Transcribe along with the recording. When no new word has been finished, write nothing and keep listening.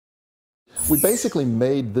We basically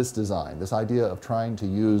made this design, this idea of trying to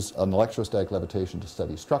use an electrostatic levitation to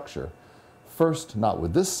study structure, first not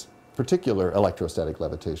with this particular electrostatic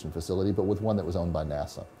levitation facility, but with one that was owned by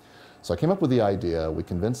NASA. So I came up with the idea, we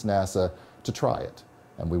convinced NASA to try it,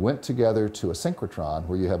 and we went together to a synchrotron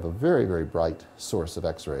where you have a very, very bright source of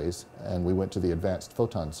X-rays, and we went to the Advanced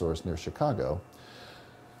Photon Source near Chicago.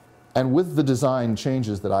 And with the design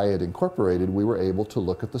changes that I had incorporated, we were able to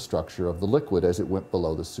look at the structure of the liquid as it went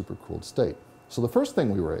below the supercooled state. So the first thing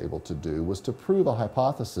we were able to do was to prove a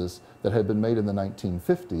hypothesis that had been made in the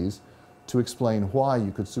 1950s to explain why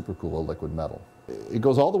you could supercool a liquid metal. It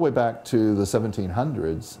goes all the way back to the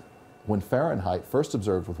 1700s when Fahrenheit first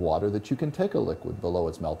observed with water that you can take a liquid below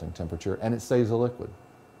its melting temperature and it stays a liquid.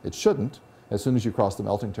 It shouldn't. As soon as you cross the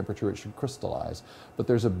melting temperature, it should crystallize. But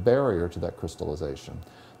there's a barrier to that crystallization.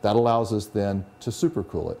 That allows us then to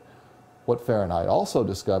supercool it. What Fahrenheit also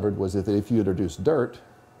discovered was that if you introduce dirt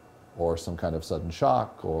or some kind of sudden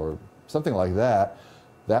shock or something like that,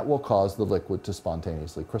 that will cause the liquid to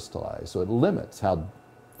spontaneously crystallize. So it limits how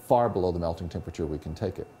far below the melting temperature we can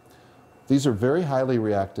take it. These are very highly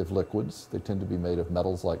reactive liquids. They tend to be made of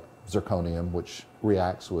metals like zirconium, which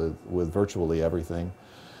reacts with virtually everything.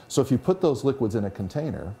 So if you put those liquids in a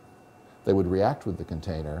container, they would react with the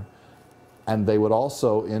container, and they would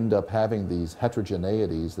also end up having these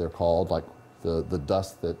heterogeneities, they're called, like the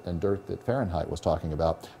dust and dirt that Fahrenheit was talking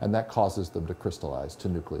about, and that causes them to crystallize, to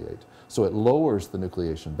nucleate. So it lowers the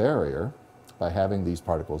nucleation barrier by having these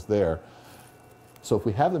particles there. So if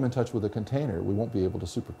we have them in touch with a container, we won't be able to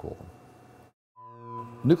supercool them.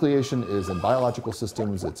 Nucleation is in biological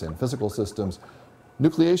systems, it's in physical systems.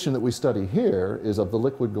 Nucleation that we study here is of the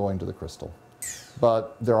liquid going to the crystal.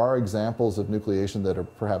 But there are examples of nucleation that are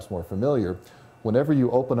perhaps more familiar. Whenever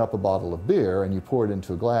you open up a bottle of beer and you pour it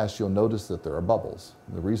into a glass, you'll notice that there are bubbles.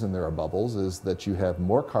 And the reason there are bubbles is that you have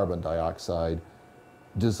more carbon dioxide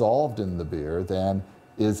dissolved in the beer than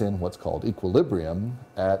is in what's called equilibrium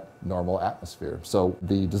at normal atmosphere. So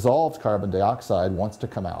the dissolved carbon dioxide wants to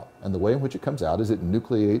come out, and the way in which it comes out is it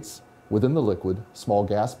nucleates within the liquid small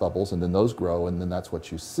gas bubbles, and then those grow, and then that's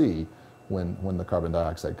what you see when the carbon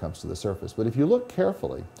dioxide comes to the surface. But if you look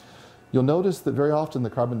carefully, you'll notice that very often the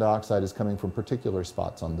carbon dioxide is coming from particular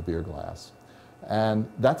spots on the beer glass. And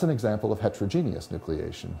that's an example of heterogeneous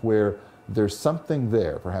nucleation, where there's something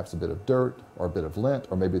there, perhaps a bit of dirt or a bit of lint,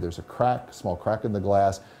 or maybe there's a crack, small crack in the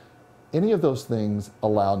glass. Any of those things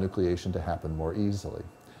allow nucleation to happen more easily.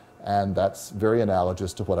 And that's very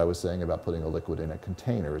analogous to what I was saying about putting a liquid in a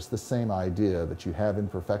container. It's the same idea that you have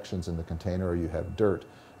imperfections in the container or you have dirt,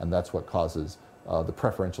 and that's what causes the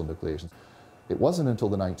preferential nucleation. It wasn't until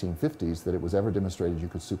the 1950s that it was ever demonstrated you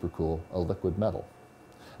could supercool a liquid metal.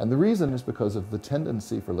 And the reason is because of the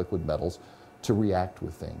tendency for liquid metals to react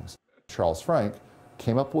with things. Charles Frank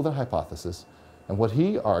came up with a hypothesis, and what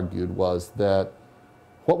he argued was that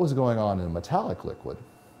what was going on in a metallic liquid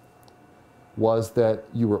was that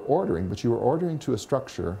you were ordering to a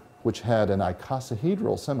structure which had an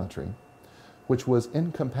icosahedral symmetry, which was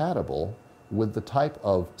incompatible with the type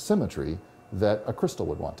of symmetry that a crystal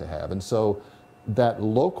would want to have. And so that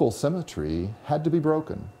local symmetry had to be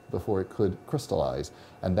broken before it could crystallize.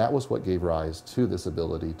 And that was what gave rise to this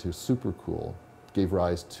ability to supercool, gave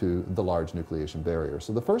rise to the large nucleation barrier.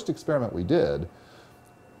 So the first experiment we did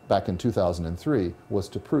back in 2003 was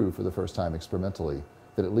to prove for the first time experimentally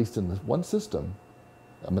that at least in this one system,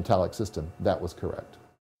 a metallic system, that was correct.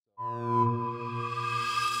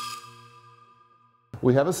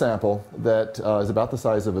 We have a sample that is about the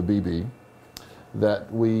size of a BB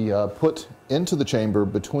that we put into the chamber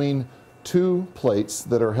between two plates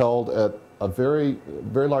that are held at a very,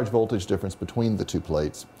 very large voltage difference between the two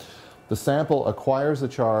plates. The sample acquires a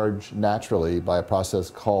charge naturally by a process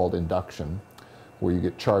called induction, where you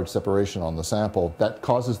get charge separation on the sample. That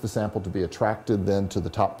causes the sample to be attracted then to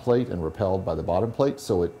the top plate and repelled by the bottom plate,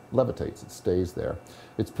 so it levitates, it stays there.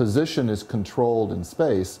 Its position is controlled in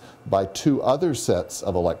space by two other sets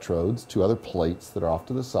of electrodes, two other plates that are off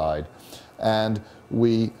to the side, and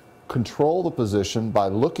we control the position by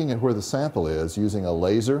looking at where the sample is using a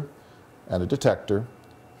laser and a detector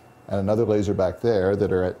and another laser back there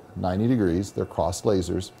that are at 90 degrees, they're crossed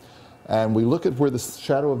lasers. And we look at where the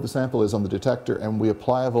shadow of the sample is on the detector, and we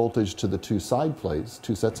apply a voltage to the two side plates,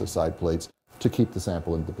 two sets of side plates, to keep the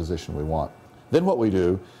sample in the position we want. Then what we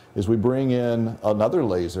do is we bring in another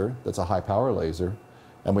laser that's a high power laser,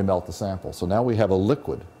 and we melt the sample. So now we have a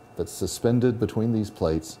liquid that's suspended between these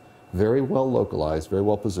plates, very well localized, very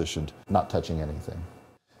well positioned, not touching anything.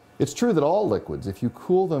 It's true that all liquids, if you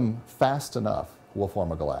cool them fast enough, will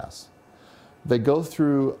form a glass. They go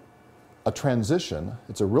through a transition,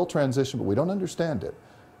 it's a real transition, but we don't understand it,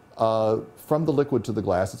 from the liquid to the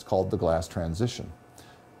glass. It's called the glass transition.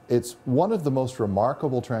 It's one of the most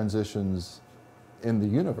remarkable transitions in the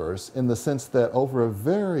universe in the sense that over a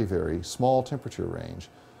very, very small temperature range,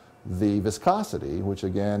 the viscosity, which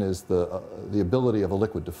again is the ability of a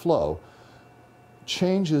liquid to flow,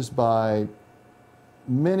 changes by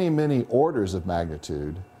many, many orders of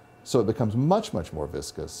magnitude, so it becomes much, much more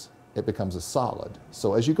viscous. It becomes a solid.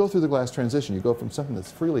 So as you go through the glass transition, you go from something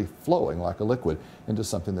that's freely flowing like a liquid into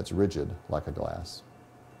something that's rigid like a glass.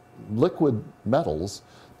 Liquid metals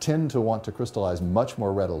tend to want to crystallize much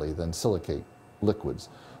more readily than silicate liquids.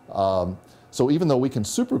 So even though we can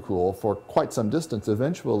supercool for quite some distance,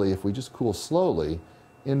 eventually if we just cool slowly,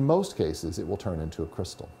 in most cases it will turn into a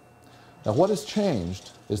crystal. Now what has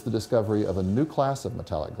changed is the discovery of a new class of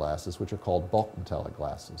metallic glasses, which are called bulk metallic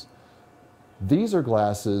glasses. These are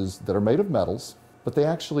glasses that are made of metals, but they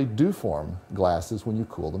actually do form glasses when you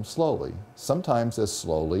cool them slowly, sometimes as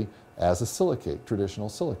slowly as a silicate, traditional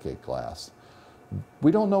silicate glass.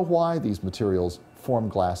 We don't know why these materials form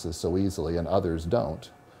glasses so easily and others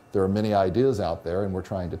don't. There are many ideas out there and we're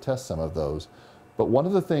trying to test some of those. But one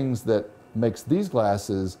of the things that makes these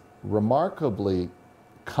glasses remarkably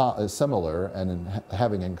similar and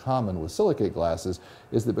having in common with silicate glasses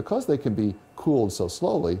is that because they can be cooled so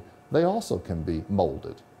slowly, they also can be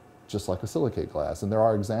molded, just like a silicate glass. And there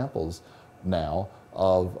are examples now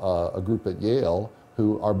of a group at Yale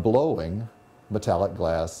who are blowing metallic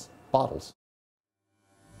glass bottles.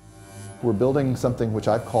 We're building something which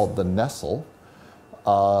I've called the Nestle,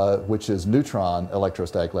 which is neutron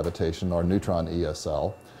electrostatic levitation, or neutron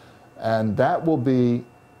ESL. And that will be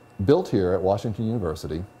built here at Washington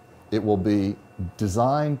University. It will be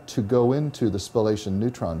designed to go into the spallation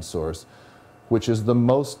neutron source, which is the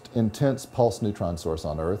most intense pulse neutron source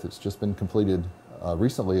on Earth. It's just been completed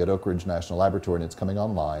recently at Oak Ridge National Laboratory, and it's coming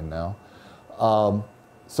online now.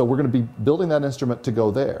 So we're going to be building that instrument to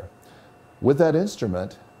go there. With that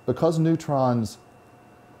instrument, because neutrons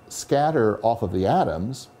scatter off of the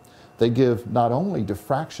atoms, they give not only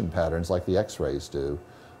diffraction patterns like the X-rays do,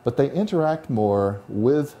 but they interact more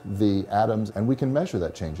with the atoms, and we can measure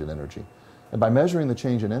that change in energy. And by measuring the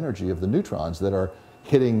change in energy of the neutrons that are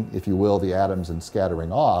hitting, if you will, the atoms and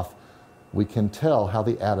scattering off, we can tell how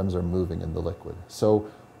the atoms are moving in the liquid. So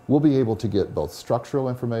we'll be able to get both structural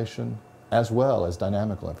information as well as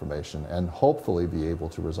dynamical information, and hopefully be able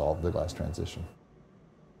to resolve the glass transition.